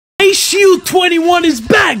Eyeshield 21 is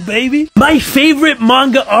back, baby! My favorite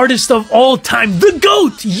manga artist of all time, the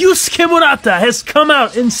GOAT, Yusuke Murata, has come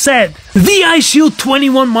out and said, the Eyeshield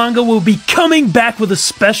 21 manga will be coming back with a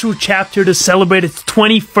special chapter to celebrate its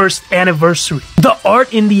 21st anniversary. The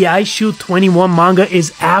art in the Eyeshield 21 manga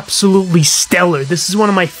is absolutely stellar. This is one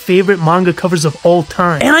of my favorite manga covers of all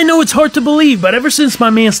time. And I know it's hard to believe, but ever since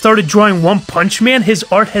my man started drawing One Punch Man, his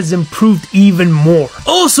art has improved even more.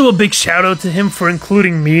 Also a big shout out to him for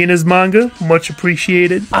including me in his manga. Much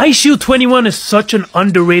appreciated. Eyeshield 21 is such an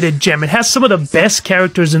underrated gem. It has some of the best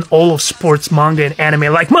characters in all of sports manga and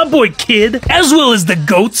anime, like my boy Kid, as well as the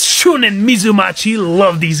GOATs, Shun and Mizumachi.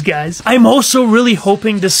 Love these guys. I'm also really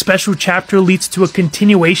hoping this special chapter leads to a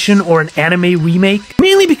continuation or an anime remake.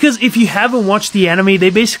 Mainly because if you haven't watched the anime, they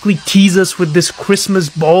basically tease us with this Christmas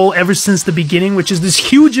ball ever since the beginning, which is this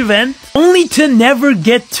huge event, only to never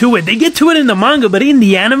get to it. They get to it in the manga, but in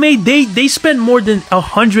the anime, they spend more than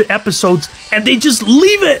 100 episodes and they just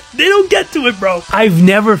leave it. They don't get to it, bro. I've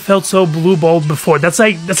never felt so blue-balled before. That's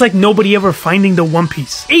like nobody ever finding the One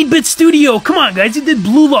Piece. 8-Bit Studio, come on guys, you did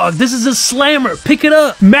Blue Log. This is a slammer. Pick it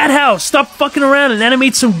up. Madhouse, stop fucking around and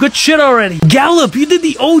animate some good shit already. Gallop, you did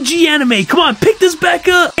the OG anime. Come on, pick this back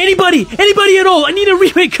up. Anybody at all. I need a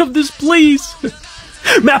remake of this, please.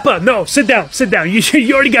 Mappa, no, sit down.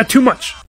 You already got too much.